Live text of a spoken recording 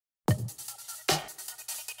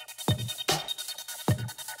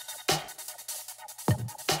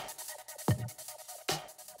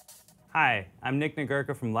Hi, I'm Nick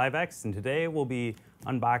Nagurka from LiveX, and today we'll be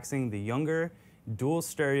unboxing the Junger dual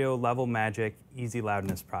stereo level magic easy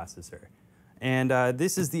loudness processor. And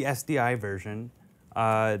this is the SDI version.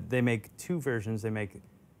 They make two versions. They make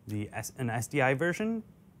an SDI version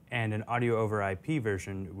and an audio over IP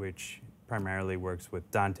version, which primarily works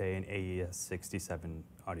with Dante and AES-67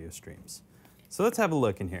 audio streams. So let's have a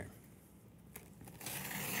look in here.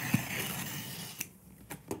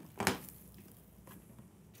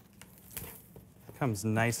 Comes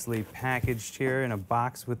nicely packaged here in a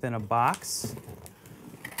box within a box.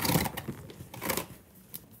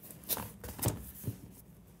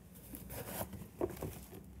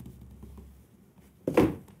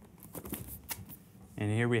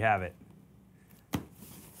 And here we have it.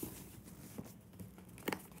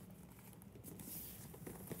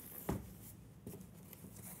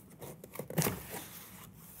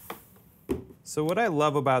 So what I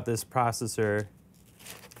love about this processor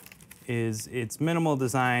is its minimal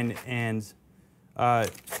design and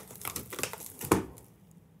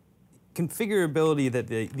configurability that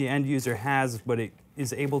the end user has, but it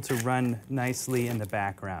is able to run nicely in the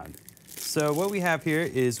background. So what we have here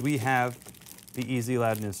is we have the easy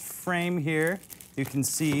loudness frame here. You can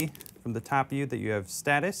see from the top view that you have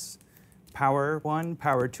status, power 1,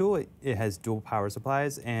 power 2. It has dual power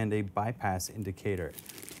supplies and a bypass indicator.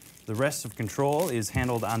 The rest of control is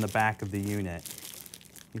handled on the back of the unit.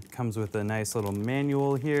 It comes with a nice little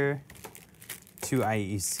manual here, 2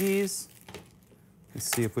 IECs. Let's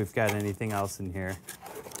see if we've got anything else in here.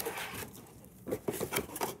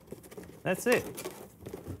 That's it.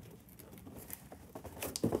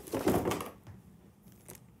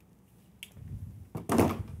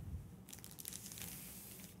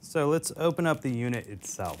 So let's open up the unit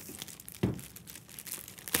itself.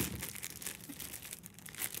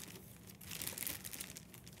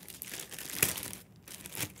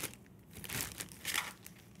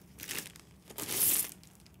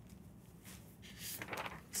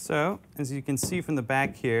 So, as you can see from the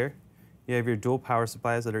back here, you have your dual power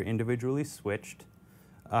supplies that are individually switched.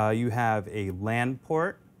 You have a LAN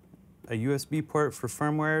port, a USB port for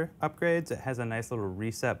firmware upgrades. It has a nice little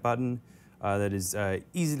reset button that is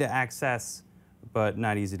easy to access, but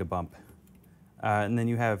not easy to bump. And then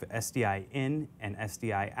you have SDI in and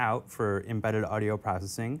SDI out for embedded audio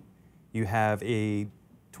processing. You have a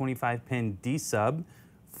 25-pin D-sub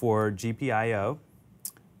for GPIO.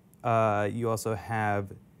 You also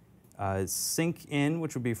have sync in,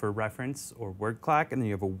 which would be for reference or word clock, and then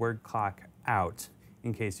you have a word clock out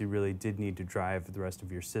in case you really did need to drive the rest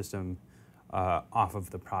of your system off of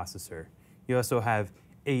the processor. You also have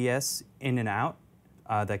AES in and out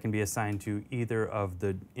that can be assigned to either of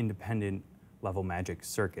the independent level magic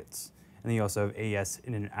circuits. And then you also have AES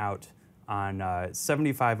in and out on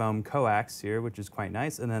 75 ohm coax here, which is quite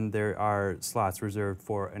nice, and then there are slots reserved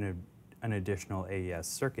for an additional AES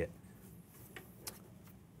circuit.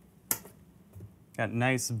 Got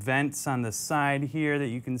nice vents on the side here that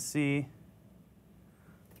you can see.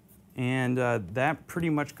 And that pretty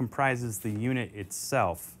much comprises the unit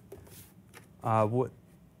itself. What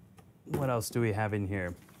else do we have in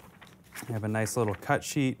here? We have a nice little cut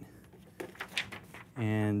sheet,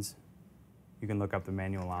 and you can look up the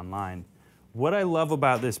manual online. What I love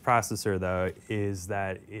about this processor, though, is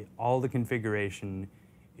that all the configuration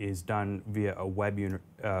is done via a web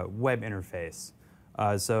interface.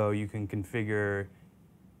 So you can configure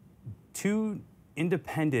 2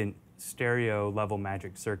 independent stereo level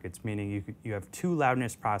magic circuits, meaning you have 2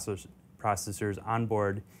 loudness processors on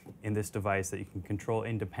board in this device that you can control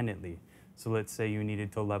independently. So let's say you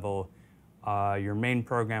needed to level your main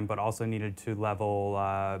program, but also needed to level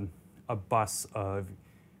a bus of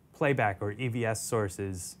playback or EVS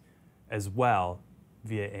sources as well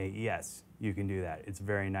via AES. You can do that. It's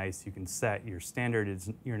very nice. You can set your standard.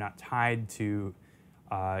 You're not tied to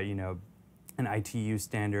an ITU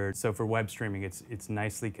standard. So for web streaming, it's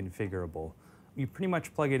nicely configurable. You pretty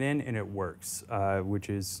much plug it in and it works, which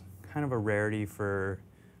is kind of a rarity for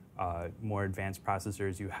more advanced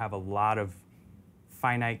processors. You have a lot of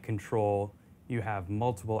finite control. You have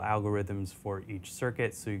multiple algorithms for each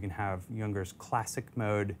circuit, so you can have Junger's classic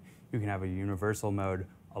mode, you can have a universal mode,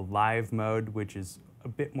 a live mode, which is a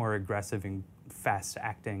bit more aggressive and fast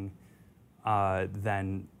acting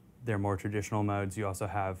than their more traditional modes. You also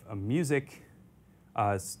have a music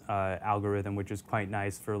algorithm, which is quite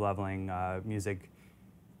nice for leveling music.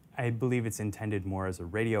 I believe it's intended more as a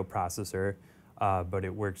radio processor, but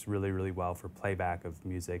it works really, really well for playback of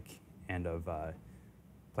music and of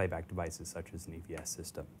playback devices such as an EVS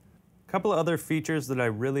system. A couple of other features that I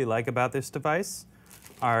really like about this device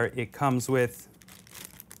are it comes with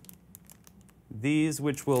these,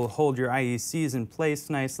 which will hold your IECs in place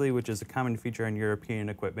nicely, which is a common feature on European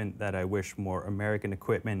equipment that I wish more American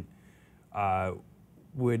equipment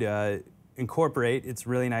would incorporate. It's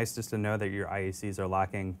really nice just to know that your IECs are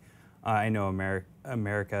locking. I know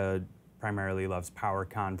America primarily loves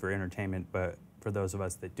PowerCon for entertainment, but for those of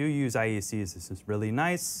us that do use IECs, this is really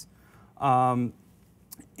nice. And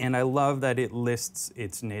I love that it lists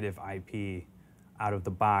its native IP out of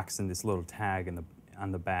the box in this little tag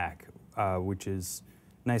on the back, which is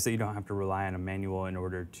nice that you don't have to rely on a manual in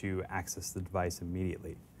order to access the device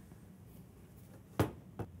immediately.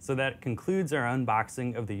 So that concludes our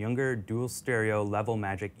unboxing of the Jünger Dual Stereo Level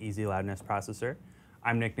Magic Easy Loudness Processor.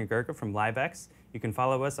 I'm Nick Nagurka from LiveX. You can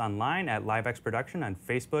follow us online at LiveX Production on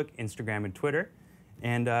Facebook, Instagram, and Twitter.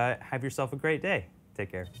 And have yourself a great day.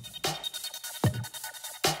 Take care.